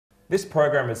This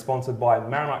program is sponsored by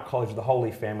Maronite College of the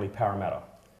Holy Family, Parramatta.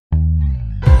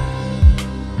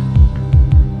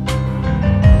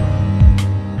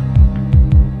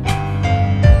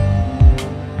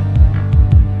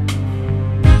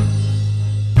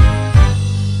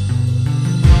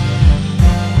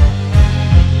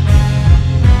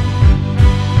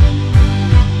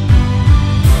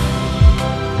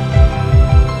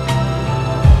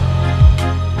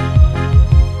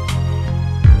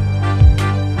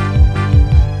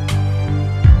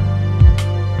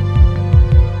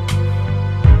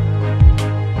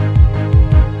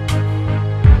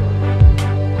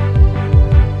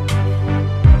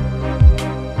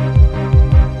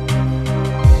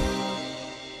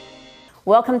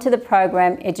 Welcome to the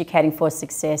program Educating for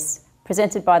Success,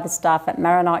 presented by the staff at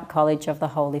Maronite College of the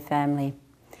Holy Family.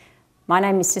 My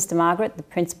name is Sister Margaret, the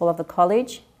principal of the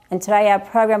college, and today our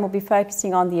program will be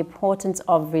focusing on the importance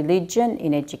of religion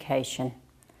in education.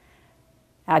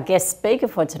 Our guest speaker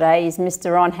for today is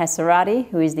Mr. Ron Hassarati,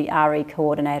 who is the RE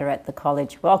coordinator at the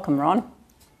college. Welcome, Ron.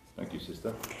 Thank you,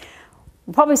 Sister.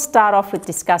 We'll probably start off with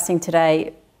discussing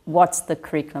today what's the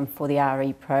curriculum for the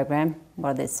RE program, what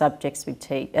are the subjects we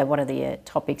teach, what are the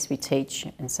topics we teach,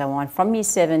 and so on, from Year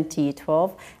 7 to Year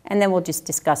 12, and then we'll just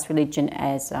discuss religion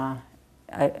as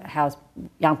how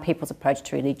young people's approach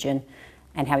to religion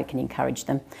and how we can encourage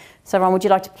them. So Ron, would you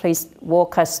like to please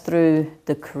walk us through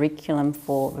the curriculum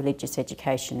for religious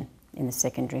education in the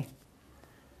secondary?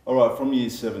 All right, from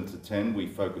Year 7 to 10, we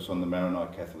focus on the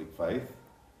Maronite Catholic faith.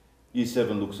 Year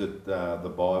 7 looks at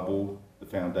the Bible, the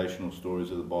foundational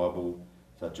stories of the Bible,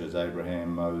 such as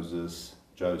Abraham, Moses,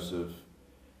 Joseph.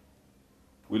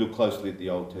 We look closely at the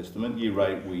Old Testament. Year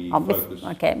 8, we focus...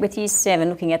 Okay, with Year 7,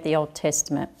 looking at the Old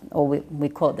Testament, or we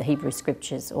call it the Hebrew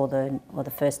Scriptures, or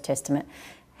the First Testament,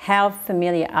 how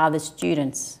familiar are the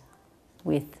students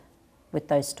with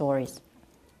those stories?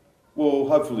 Well,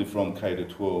 hopefully from K to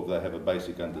 12, they have a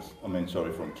basic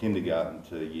from kindergarten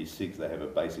to Year 6, they have a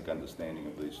basic understanding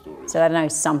of these stories. So they know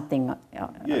something about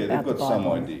the Bible. Yeah, they've got some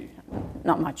idea.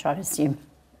 Not much, I'd assume.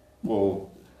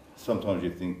 Well, sometimes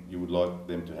you think you would like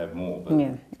them to have more, but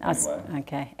yeah. anyway.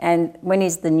 Okay, and when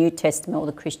is the New Testament or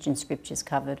the Christian Scriptures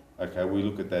covered? Okay, we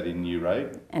look at that in Year 8.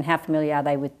 And how familiar are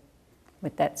they with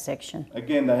that section?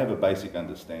 Again, they have a basic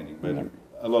understanding, but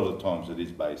a lot of the times it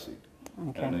is basic.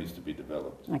 Okay. And it needs to be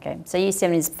developed. Okay, so Year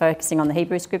 7 is focusing on the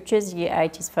Hebrew Scriptures, Year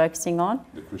 8 is focusing on?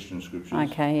 The Christian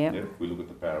Scriptures. Okay, yeah. Yep. We look at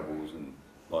the parables and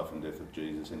life and death of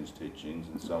Jesus and his teachings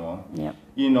and so on. Yep.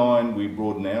 Year 9, we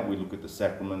broaden out, we look at the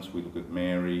sacraments, we look at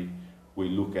Mary, we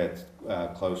look at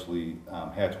closely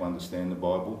how to understand the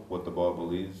Bible, what the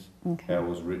Bible is, how it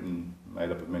was written,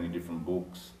 made up of many different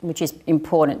books. Which is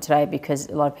important today because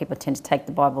a lot of people tend to take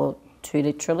the Bible too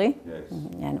literally,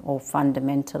 yes, or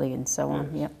fundamentally and so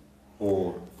on. Yes. Yep.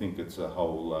 Or think it's a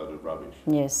whole load of rubbish.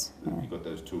 Yes. You've got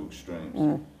those two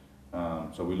extremes.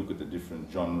 So we look at the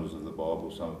different genres of the Bible.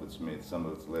 Some of it's myth, some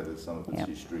of it's letters, some of it's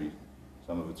history,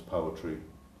 some of it's poetry.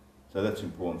 So that's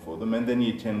important for them. And then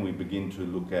Year 10, we begin to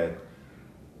look at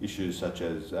issues such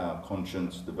as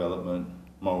conscience development,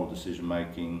 moral decision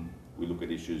making. We look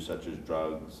at issues such as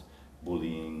drugs,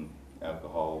 bullying,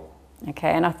 alcohol.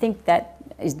 Okay, and I think that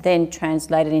is then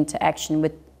translated into action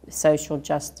with social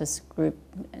justice group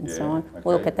and so on. Okay.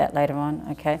 We'll look at that later on,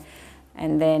 okay.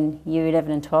 And then Year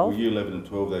 11 and 12? Well, Year 11 and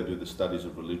 12, they do the Studies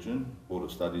of Religion, Board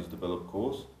of Studies developed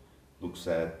course. Looks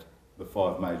at the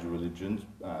 5 major religions,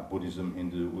 Buddhism,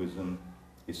 Hinduism,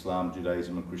 Islam,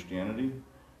 Judaism and Christianity.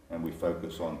 And we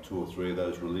focus on 2 or 3 of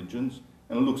those religions.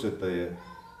 And it looks at the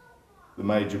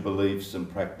major beliefs and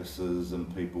practices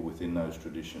and people within those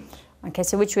traditions. Okay,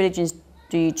 so which religions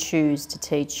do you choose to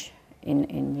teach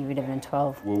in Year 11 and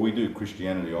 12? Well, we do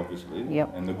Christianity, obviously.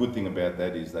 Yep. And the good thing about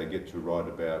that is they get to write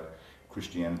about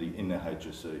Christianity in the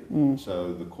HSC.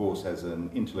 So the course has an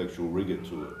intellectual rigour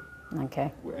to it.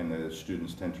 Okay. And the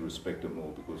students tend to respect it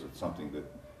more because it's something that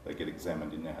they get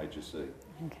examined in their HSC.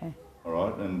 Okay. All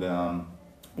right, and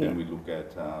then we look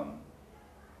at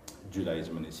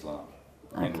Judaism and Islam,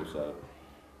 and also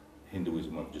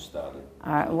Hinduism we've just started.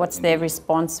 All right, what's their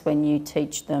response when you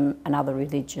teach them another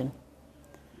religion?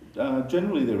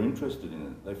 Generally they're interested in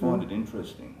it, they find it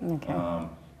interesting. Okay.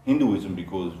 Hinduism,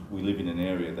 because we live in an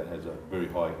area that has a very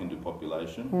high Hindu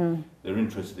population. They're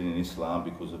interested in Islam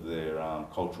because of their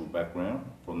cultural background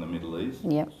from the Middle East.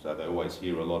 Yep. So they always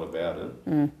hear a lot about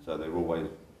it. So they're always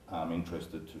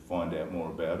interested to find out more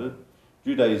about it.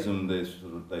 Judaism,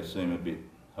 they seem a bit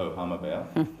ho-hum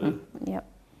about. But Yep.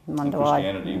 in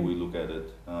Christianity, we look at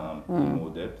it in more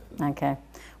depth. Okay.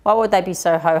 Why would they be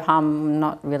so ho-hum,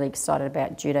 not really excited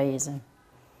about Judaism?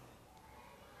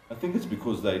 I think it's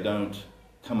because they don't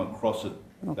come across it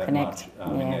that connect. much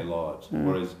in their lives.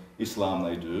 Whereas Islam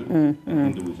they do, and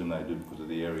Hinduism they do because of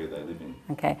the area they live in.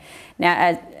 Okay.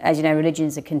 Now, as you know, religion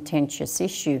is a contentious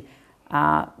issue.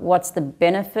 What's the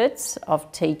benefits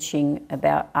of teaching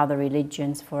about other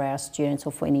religions for our students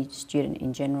or for any student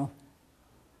in general?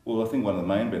 Well, I think one of the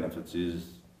main benefits is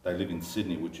they live in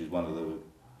Sydney, which is one of the,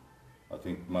 I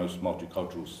think, most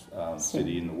multicultural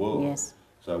city in the world. Yes.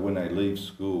 So when they leave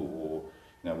school,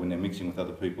 or when they're mixing with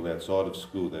other people outside of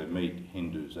school, they meet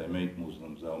Hindus, they meet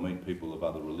Muslims, they'll meet people of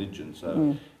other religions.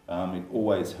 So it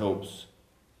always helps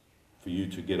for you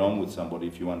to get on with somebody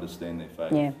if you understand their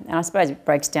faith. Yeah, and I suppose it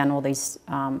breaks down all these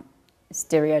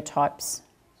stereotypes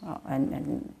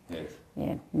and yes.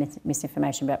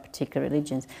 misinformation about particular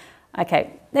religions.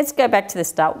 Okay, let's go back to the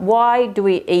start. Why do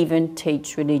we even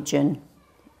teach religion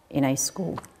in a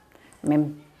school? I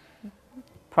mean,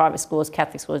 private schools,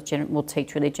 Catholic schools will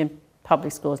teach religion,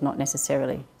 public schools not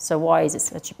necessarily. So why is it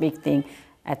such a big thing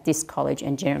at this college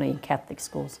and generally in Catholic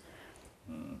schools?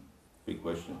 Big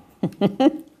question.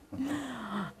 The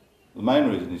main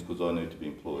reason is because I need to be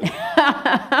employed.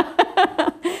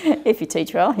 If you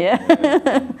teach well,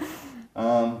 yeah.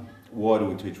 Why do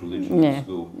we teach religion in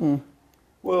school?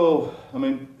 Well, I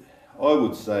mean, I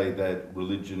would say that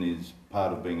religion is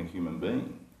part of being a human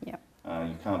being.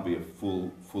 You can't be a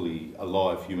fully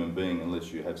alive human being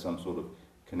unless you have some sort of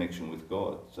connection with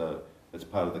God. So as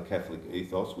part of the Catholic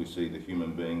ethos, we see the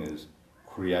human being as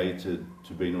created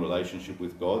to be in a relationship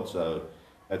with God. So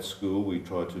at school, we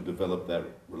try to develop that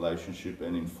relationship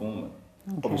and inform it.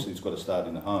 Okay. Obviously, it's got to start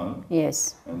in the home.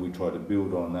 Yes. And we try to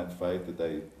build on that faith that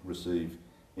they receive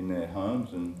in their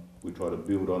homes, and we try to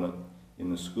build on it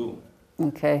in the school.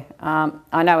 Okay.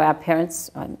 I know our parents,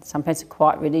 some parents are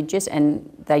quite religious,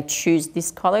 and they choose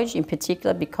this college in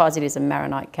particular because it is a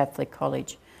Maronite Catholic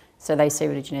college. So they see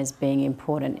religion as being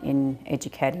important in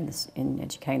educating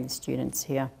the students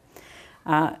here.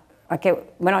 Okay,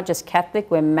 we're not just Catholic,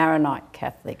 we're Maronite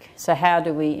Catholic. So how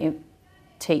do we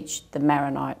teach the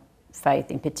Maronite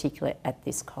faith in particular at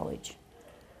this college?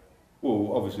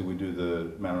 Well, obviously we do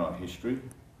the Maronite history.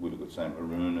 We look at St.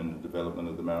 Maroon and the development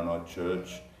of the Maronite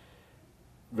Church.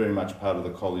 Very much part of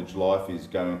the college life is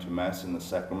going to Mass and the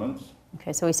sacraments.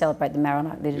 Okay, so we celebrate the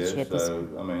Maronite liturgy at this. So,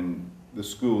 I mean, the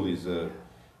school is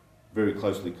very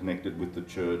closely connected with the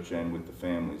church and with the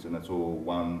families, and it's all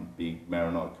one big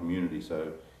Maronite community.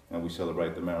 So, we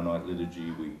celebrate the Maronite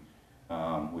liturgy.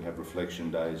 We have reflection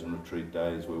days and retreat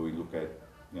days where we look at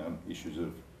issues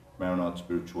of Maronite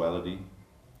spirituality.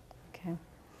 Okay.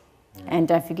 Yeah. And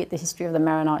don't forget the history of the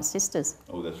Maronite sisters.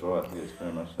 Oh, that's right. Yes,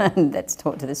 very much so. That's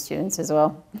taught to the students as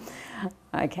well.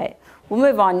 Okay. We'll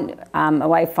move on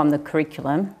away from the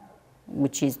curriculum,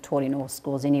 which is taught in all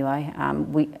schools anyway.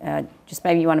 Just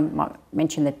maybe you want to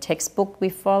mention the textbook we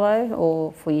follow,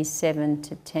 or for years 7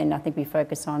 to 10, I think we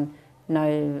focus on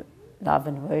Know, Love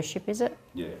and Worship, is it?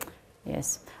 Yeah.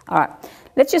 Yes. All right.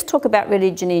 Let's just talk about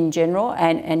religion in general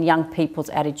and young people's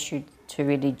attitude to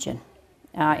religion.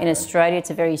 In Australia, it's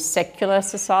a very secular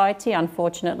society.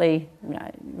 Unfortunately,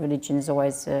 religion is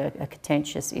always a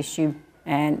contentious issue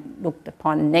and looked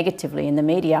upon negatively in the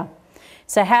media.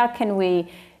 So how can we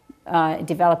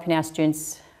develop in our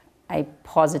students a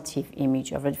positive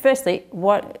image of it? Firstly,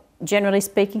 generally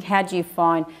speaking, how do you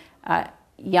find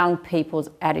young people's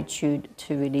attitude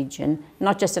to religion,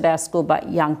 not just at our school, but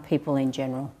young people in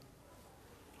general?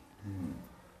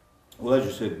 Well, as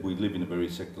you said, we live in a very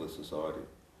secular society.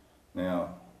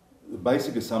 Now, the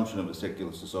basic assumption of a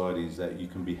secular society is that you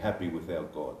can be happy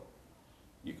without God.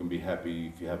 You can be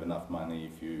happy if you have enough money,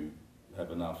 if you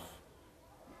have enough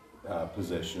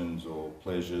possessions or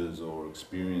pleasures or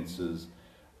experiences.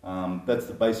 That's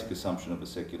the basic assumption of a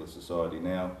secular society.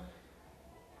 Now,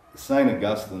 St.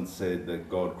 Augustine said that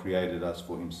God created us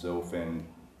for himself, and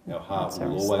our heart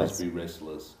will always be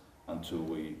restless until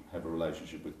we have a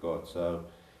relationship with God. So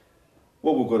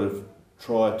what we've got to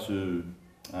try to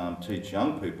teach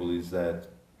young people is that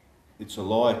it's a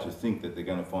lie to think that they're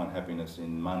going to find happiness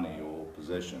in money or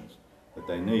possessions, that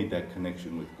they need that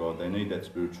connection with God, they need that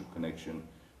spiritual connection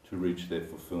to reach their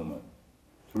fulfillment,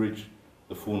 to reach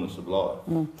the fullness of life.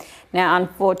 Now,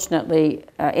 unfortunately,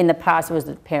 in the past it was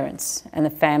the parents and the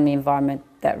family environment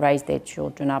that raised their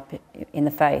children up in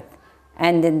the faith.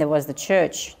 And then there was the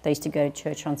church. They used to go to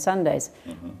church on Sundays.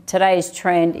 Today's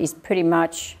trend is pretty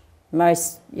much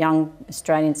most young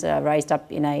Australians are raised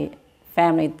up in a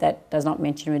family that does not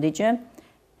mention religion.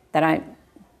 They don't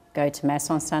go to Mass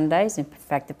on Sundays. In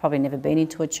fact, they've probably never been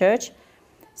into a church.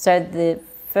 So the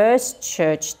first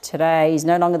church today is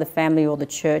no longer the family or the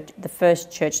church. The first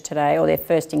church today, or their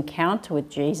first encounter with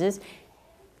Jesus,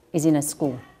 is in a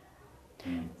school.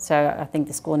 So I think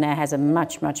the school now has a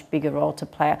much, much bigger role to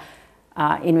play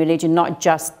in religion, not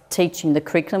just teaching the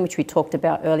curriculum, which we talked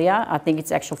about earlier. I think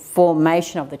it's actual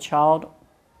formation of the child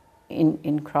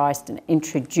in Christ and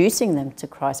introducing them to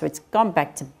Christ. So it's gone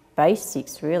back to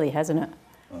basics, really, hasn't it?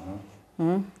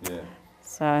 Yeah.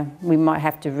 So we might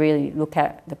have to really look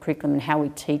at the curriculum and how we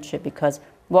teach it, because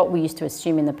what we used to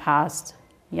assume in the past,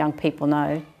 young people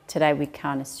know, today we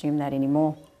can't assume that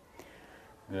anymore.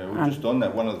 Yeah, well, just on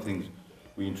that, one of the things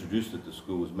we introduced at the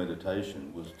school was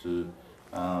meditation, was to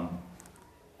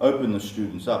open the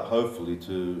students up, hopefully,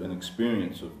 to an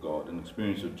experience of God, an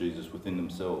experience of Jesus within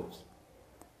themselves.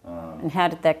 And how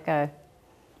did that go?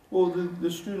 Well,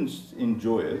 the students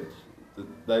enjoy it.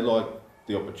 They like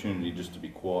the opportunity just to be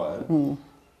quiet and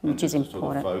which is just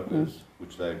important. sort of focus,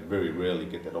 which they very rarely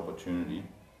get that opportunity.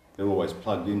 They're always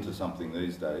plugged into something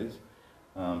these days.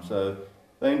 So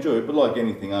they enjoy it, but like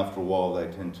anything, after a while they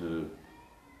tend to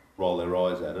roll their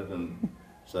eyes at it, and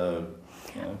so,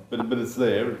 you know, but it's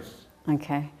there.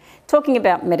 Okay. Talking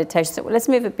about meditation, so let's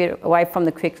move a bit away from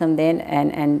the curriculum then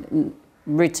and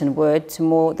written word to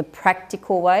more the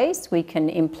practical ways we can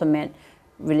implement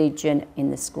religion in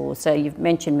the school. So you've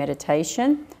mentioned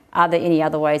meditation. Are there any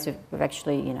other ways we've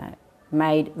actually, you know,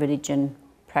 made religion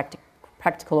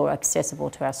practical or accessible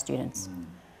to our students?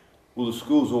 Well, the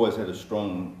school's always had a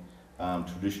strong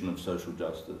tradition of social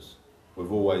justice.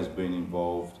 We've always been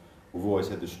involved. We've always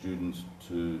had the students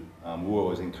to, we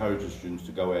always encourage the students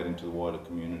to go out into the wider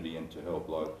community and to help,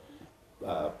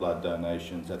 like blood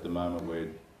donations. At the moment we're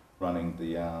running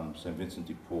the St Vincent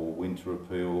de Paul Winter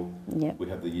Appeal. Yep. We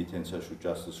have the Year 10 Social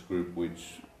Justice Group,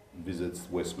 which visits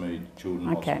Westmead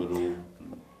Children's Hospital.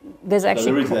 There's actually,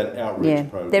 so there is that outreach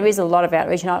program. There is a lot of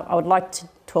outreach, and I would like to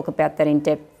talk about that in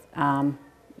depth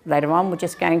later on. We're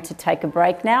just going to take a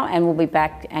break now, and we'll be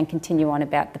back and continue on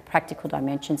about the practical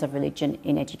dimensions of religion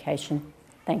in education.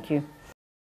 Thank you.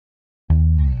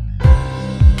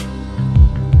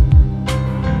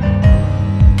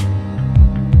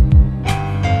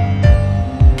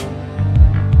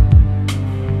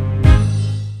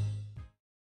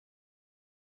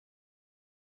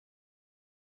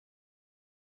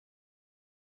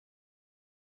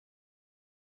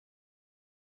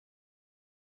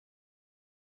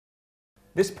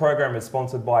 This program is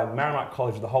sponsored by Maronite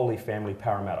College of the Holy Family,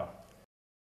 Parramatta.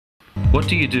 What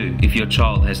do you do if your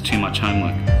child has too much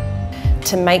homework?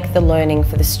 To make the learning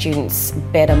for the students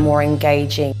better, more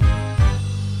engaging.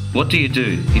 What do you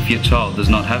do if your child does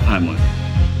not have homework?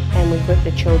 And we group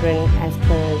the children as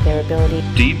per their ability.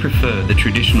 Do you prefer the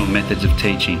traditional methods of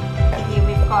teaching? Here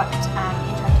we've got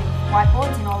interactive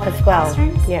whiteboards in all of the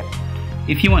classrooms. Yep.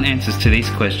 If you want answers to these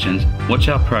questions, watch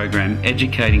our program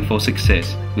Educating for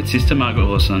Success with Sister Margaret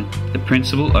Orson, the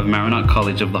Principal of Maronite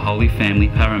College of the Holy Family,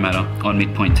 Parramatta, on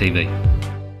Midpoint TV.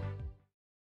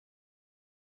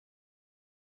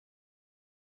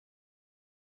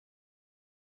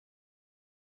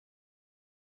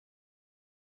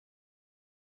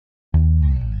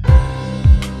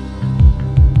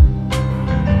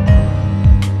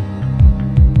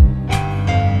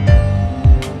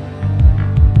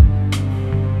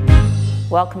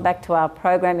 Welcome back to our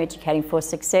program, Educating for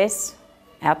Success.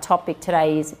 Our topic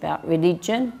today is about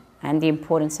religion and the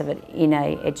importance of it in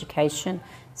an education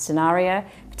scenario,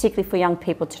 particularly for young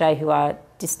people today who are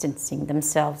distancing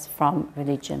themselves from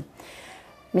religion.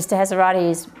 Mr. Hassarati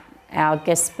is our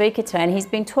guest speaker today, and he's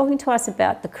been talking to us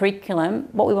about the curriculum.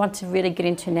 What we want to really get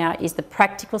into now is the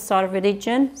practical side of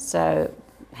religion, so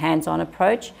hands-on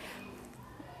approach.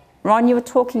 Ron, you were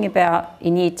talking about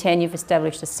in Year 10 you've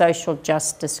established a social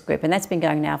justice group, and that's been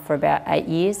going now for about 8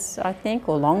 years, I think,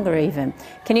 or longer even.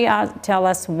 Can you tell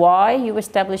us why you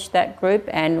established that group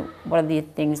and what are the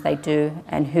things they do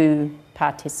and who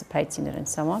participates in it and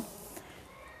so on?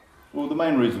 Well, the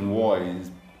main reason why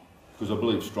is because I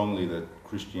believe strongly that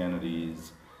Christianity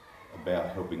is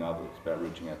about helping others, about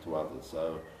reaching out to others.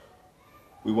 So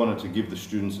we wanted to give the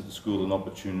students at the school an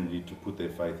opportunity to put their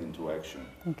faith into action.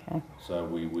 Okay. So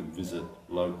we would visit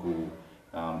local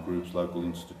groups, local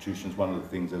institutions. One of the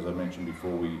things, as I mentioned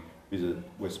before, we visit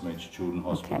Westmead Children's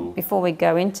Hospital. Okay. Before we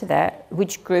go into that,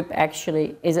 which group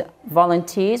actually, is it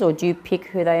volunteers or do you pick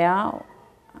who they are?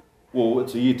 Well,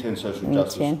 it's a Year 10 social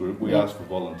justice group. We ask for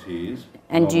volunteers.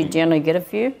 And do you generally get a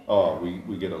few? Oh,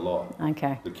 we get a lot.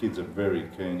 Okay. The kids are very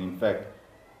keen. In fact,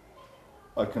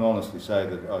 I can honestly say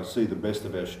that I see the best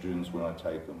of our students when I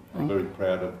take them. I'm very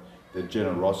proud of their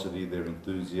generosity, their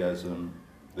enthusiasm.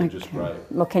 They're just great.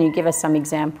 Well, can you give us some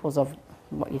examples of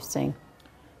what you've seen?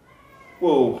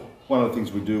 Well, one of the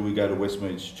things we do, we go to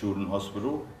Westmead Children's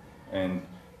Hospital, and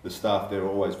the staff there are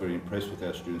always very impressed with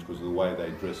our students because of the way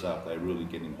they dress up. They really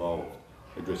get involved.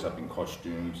 they dress up in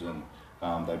costumes, and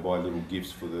they buy little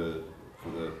gifts for the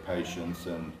patients,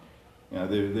 and you know,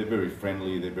 they're very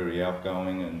friendly, they're very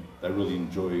outgoing, and they really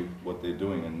enjoy what they're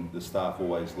doing, and the staff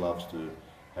always loves to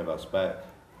have us back.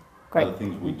 Great. Other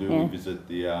things we do, we visit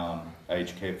the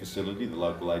aged care facility, the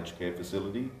local aged care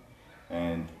facility,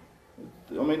 and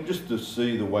I mean, just to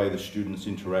see the way the students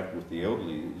interact with the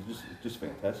elderly is just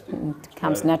fantastic. It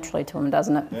comes naturally to them,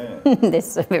 doesn't it? Yeah.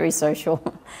 They're very social.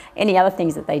 Any other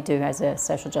things that they do as a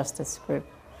social justice group?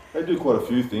 They do quite a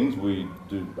few things. We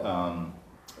do.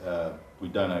 We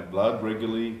donate blood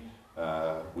regularly.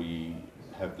 We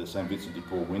have the St Vincent de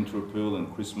Paul Winter Appeal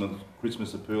and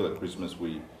Christmas Appeal. At Christmas,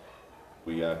 we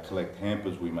collect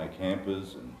hampers. We make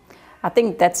hampers. And I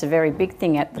think that's a very big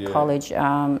thing at the college.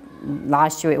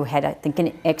 Last year we had, I think,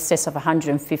 in excess of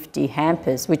 150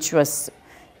 hampers, which was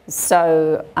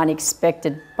so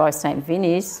unexpected by St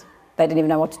Vinny's. They didn't even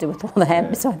know what to do with all the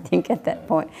hampers, I think, at that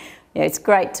point. Yeah, it's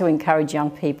great to encourage young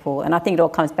people, and I think it all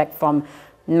comes back from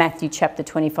Matthew chapter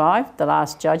 25, the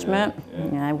Last Judgment.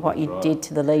 You know, what you did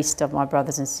to the least of my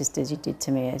brothers and sisters, you did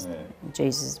to me, as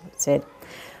Jesus said.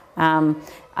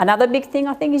 Another big thing,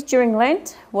 I think, is during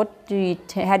Lent. How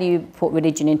do you put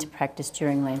religion into practice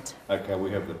during Lent? Okay, we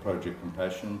have the Project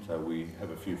Compassion, so we have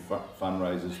a few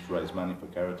fundraisers to raise money for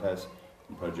Caritas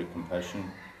and Project Compassion.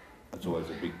 That's always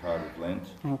a big part of Lent.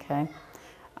 Okay.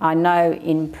 I know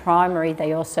in primary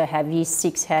they also have, Year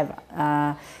 6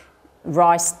 have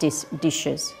rice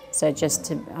dishes. So just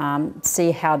to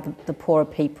see how the poorer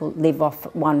people live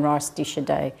off one rice dish a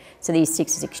day. So these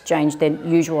 6s exchange their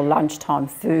usual lunchtime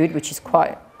food, which is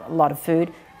quite a lot of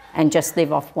food, and just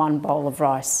live off one bowl of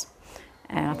rice.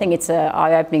 And I think it's an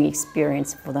eye-opening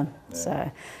experience for them.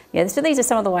 So these are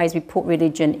some of the ways we put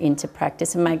religion into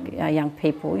practice and make young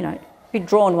people, you know, be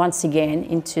drawn once again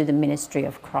into the ministry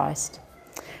of Christ.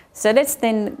 So let's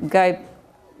then go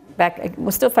back.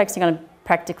 We're still focusing on a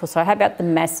practical side. How about the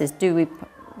masses?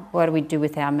 What do we do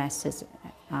with our masses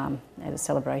at a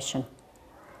celebration?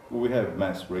 Well, we have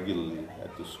mass regularly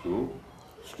at the school.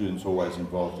 Students always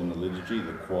involved in the liturgy,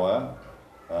 the choir.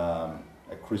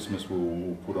 At Christmas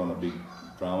we'll put on a big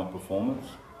drama performance,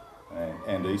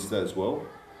 and Easter as well.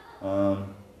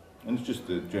 And it's just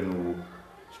the general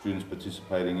students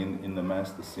participating in the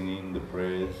Mass, the singing, the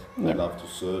prayers. They love to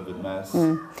serve at Mass.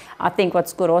 I think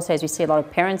what's good also is we see a lot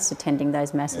of parents attending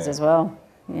those Masses as well.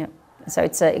 Yeah. So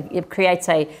it creates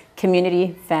a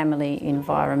community, family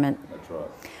environment. That's right.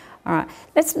 All right.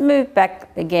 Let's move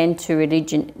back again to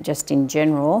religion just in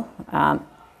general.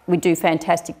 We do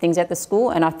fantastic things at the school,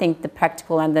 and I think the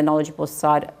practical and the knowledgeable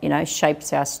side, you know,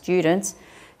 shapes our students.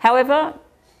 However,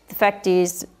 the fact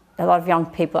is a lot of young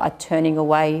people are turning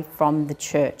away from the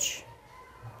church.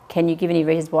 Can you give any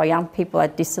reasons why young people are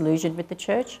disillusioned with the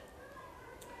church?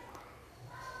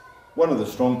 One of the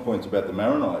strong points about the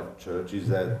Maronite church is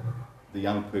that the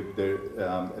young people,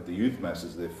 at the youth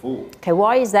masses, they're full. Okay,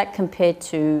 why is that compared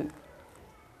to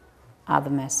other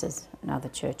masses and other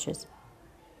churches?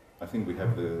 I think we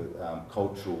have the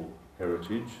cultural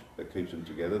heritage that keeps them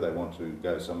together. They want to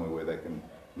go somewhere where they can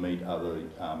meet other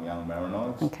young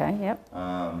Maronites. Okay, yep.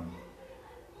 I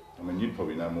mean, you'd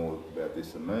probably know more about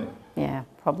this than me. Yeah,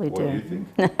 probably do. What do you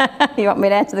think? You want me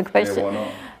to answer the question? Yeah,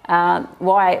 why not?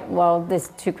 Why? Well, there's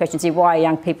two questions here. Why are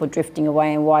young people drifting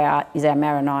away, and why is our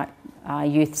Maronite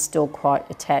youth still quite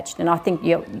attached? And I think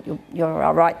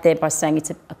you're right there by saying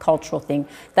it's a cultural thing.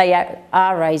 They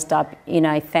are raised up in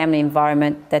a family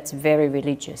environment that's very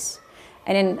religious.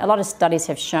 And in a lot of studies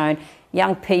have shown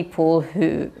young people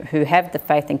who have the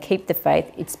faith and keep the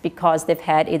faith, it's because they've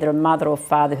had either a mother or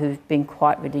father who've been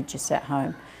quite religious at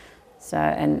home. So,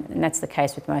 and that's the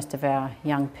case with most of our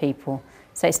young people.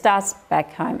 So it starts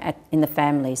back home in the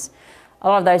families. A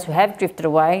lot of those who have drifted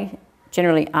away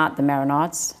generally aren't the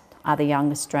Maronites, are the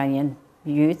young Australian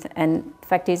youth. And the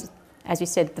fact is, as you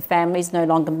said, the families no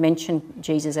longer mention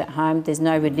Jesus at home. There's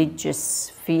no religious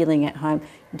feeling at home.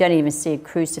 You don't even see a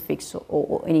crucifix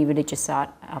or any religious art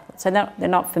up. So they're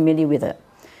not familiar with it.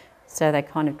 So they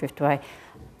kind of drift away.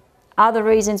 Other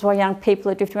reasons why young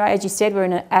people are drifting away, as you said, we're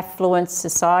in an affluent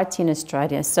society in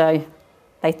Australia. So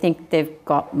they think they've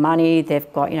got money,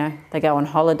 they've got, you know, they go on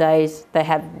holidays, they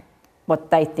have what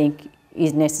they think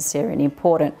is necessary and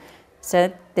important.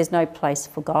 So there's no place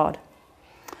for God.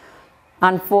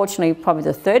 Unfortunately, probably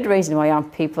the third reason why young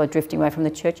people are drifting away from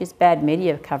the church is bad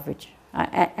media coverage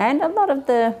and a lot of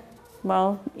the,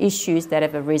 issues that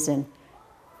have arisen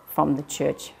from the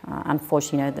church.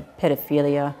 Unfortunately, you know, the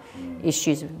pedophilia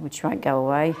issues, which won't go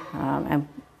away and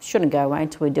shouldn't go away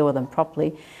until we deal with them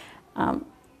properly.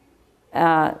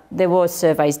 There were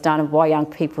surveys done of why young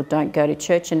people don't go to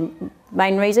church, and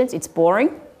main reasons, it's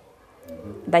boring.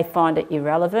 they find it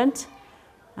irrelevant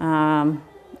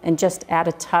and just out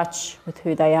of touch with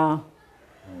who they are.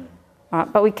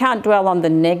 But we can't dwell on the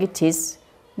negatives.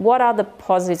 What are the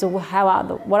positives, or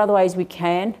what are the ways we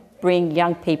can bring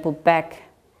young people back,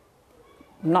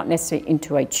 not necessarily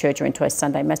into a church or into a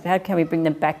Sunday Mass, but how can we bring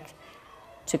them back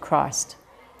to Christ?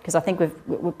 Because I think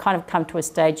we've kind of come to a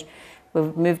stage where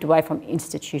we've moved away from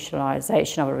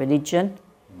institutionalisation of a religion.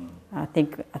 I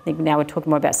think now we're talking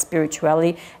more about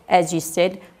spirituality. As you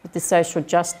said, with the social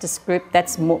justice group,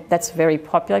 that's very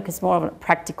popular because it's more of a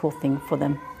practical thing for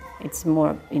them. It's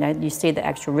more, you see the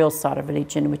actual real side of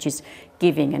religion, which is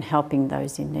giving and helping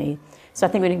those in need. So I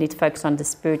think we need to focus on the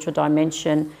spiritual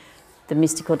dimension, the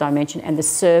mystical dimension, and the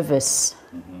service.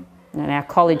 And our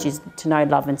college is to know,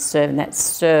 love and serve, and that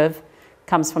serve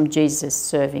comes from Jesus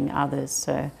serving others.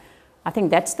 So I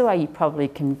think that's the way you probably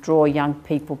can draw young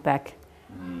people back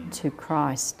to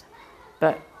Christ.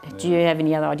 But do you have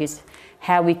any other ideas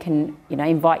how we can,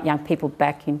 invite young people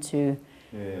back into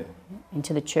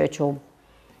the church, or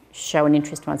show an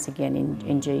interest once again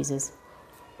in Jesus?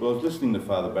 Well, I was listening to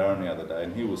Father Barron the other day,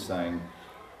 and he was saying,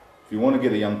 if you want to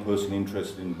get a young person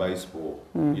interested in baseball,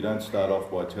 you don't start off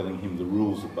by telling him the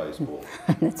rules of baseball.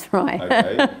 That's right.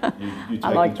 Okay, you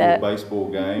take like him that. to a baseball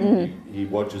game, he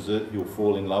watches it, he'll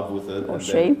fall in love with it. Or and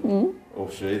she. Then, or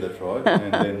she, that's right.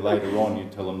 And then later on you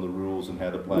tell them the rules and how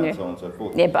to play and so on and so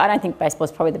forth. Yeah, but I don't think baseball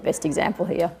is probably the best example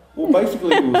here. Well,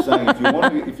 basically he was saying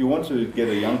if you want to get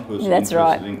a young person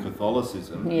interested in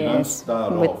Catholicism, you don't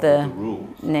start off with the rules.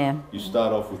 Yeah. You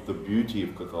start off with the beauty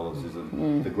of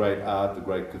Catholicism, the great art, the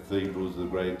great cathedrals, the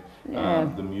great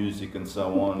the music and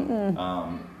so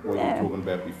on. What you were talking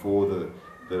about before,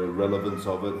 the relevance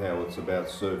of it, how it's about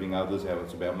serving others, how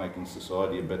it's about making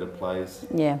society a better place,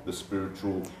 the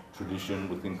spiritual tradition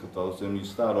within Catholicism. You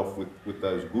start off with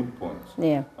those good points.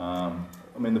 Yeah.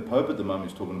 I mean, the Pope at the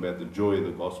moment is talking about the joy of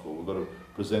the gospel. We've got to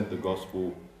present the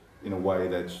gospel in a way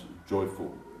that's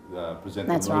joyful, present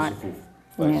the merciful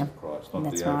face of Christ,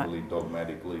 not the overly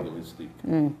dogmatic, legalistic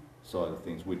side of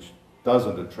things, which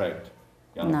doesn't attract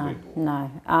young people.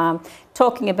 No.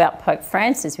 Talking about Pope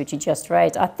Francis, which you just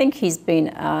raised, I think he's been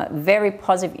a very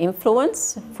positive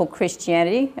influence for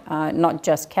Christianity, not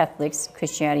just Catholics,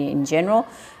 Christianity in general.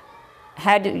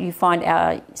 How do you find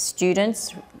our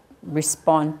students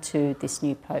respond to this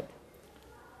new Pope?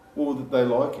 Well, they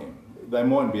like him. They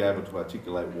mightn't be able to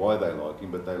articulate why they like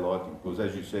him, but they like him because,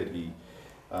 as you said,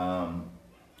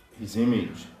 his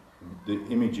image, the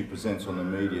image he presents on the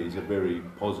media is a very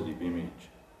positive image.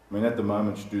 I mean, at the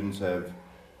moment, students have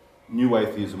new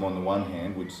atheism on the one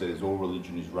hand, which says all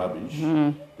religion is rubbish.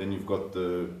 Then you've got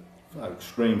the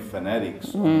extreme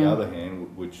fanatics on the other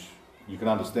hand, which you can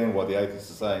understand why the atheists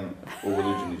are saying all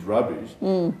religion is rubbish.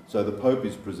 So the Pope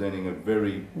is presenting a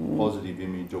very positive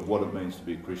image of what it means to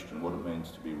be a Christian, what it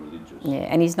means to be religious. Yeah,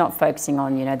 and he's not focusing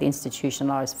on, the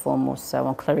institutionalised form or so,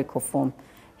 on clerical form.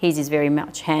 His is very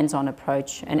much hands-on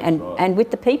approach and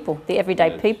with the people, the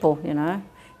everyday people,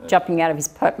 jumping out of his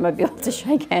Pope mobile to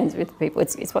shake hands with people.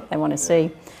 It's what they want to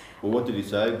see. Well, what did he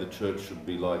say? The church should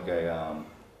be like a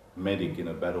medic in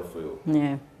a battlefield.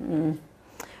 Yeah.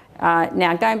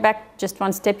 Now, going back just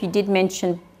one step, you did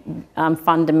mention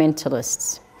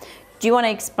fundamentalists. Do you want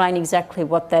to explain exactly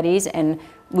what that is? And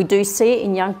we do see it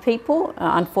in young people.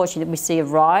 Unfortunately, we see a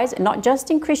rise, and not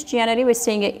just in Christianity, we're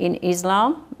seeing it in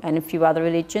Islam and a few other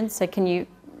religions. So can you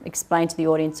explain to the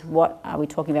audience what are we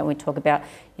talking about when we talk about,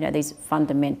 these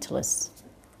fundamentalists?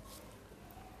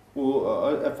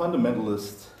 Well, a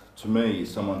fundamentalist to me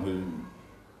is someone who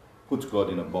puts God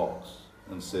in a box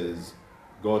and says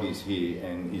God is here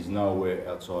and is nowhere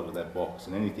outside of that box,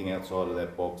 and anything outside of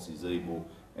that box is evil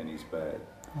and is bad.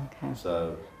 Okay.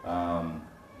 So,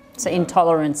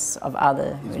 intolerance of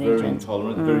other religions. It's very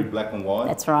intolerant, very black and white.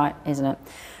 That's right, isn't it?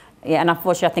 Yeah, and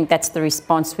unfortunately, I think that's the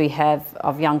response we have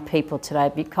of young people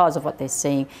today because of what they're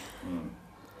seeing.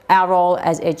 Our role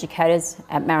as educators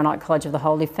at Maronite College of the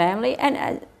Holy Family,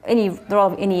 and the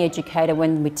role of any educator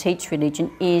when we teach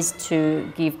religion, is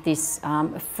to give this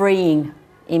freeing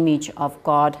image of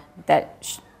God,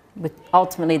 with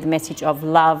ultimately the message of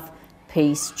love,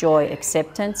 peace, joy,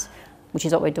 acceptance, which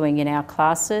is what we're doing in our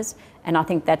classes. And I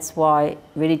think that's why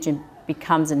religion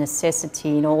becomes a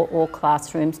necessity in all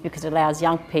classrooms, because it allows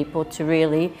young people to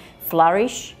really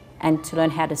flourish and to learn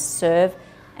how to serve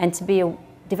and to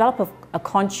develop a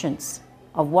conscience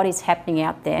of what is happening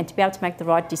out there and to be able to make the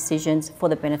right decisions for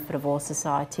the benefit of all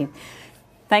society.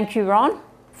 Thank you, Ron,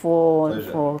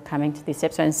 for coming to this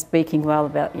episode and speaking well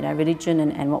about religion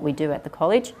and what we do at the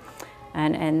college.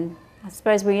 And I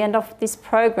suppose we end off this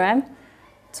program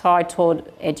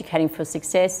titled Educating for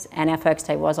Success, and our focus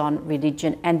day was on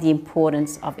religion and the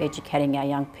importance of educating our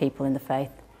young people in the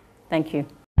faith. Thank you.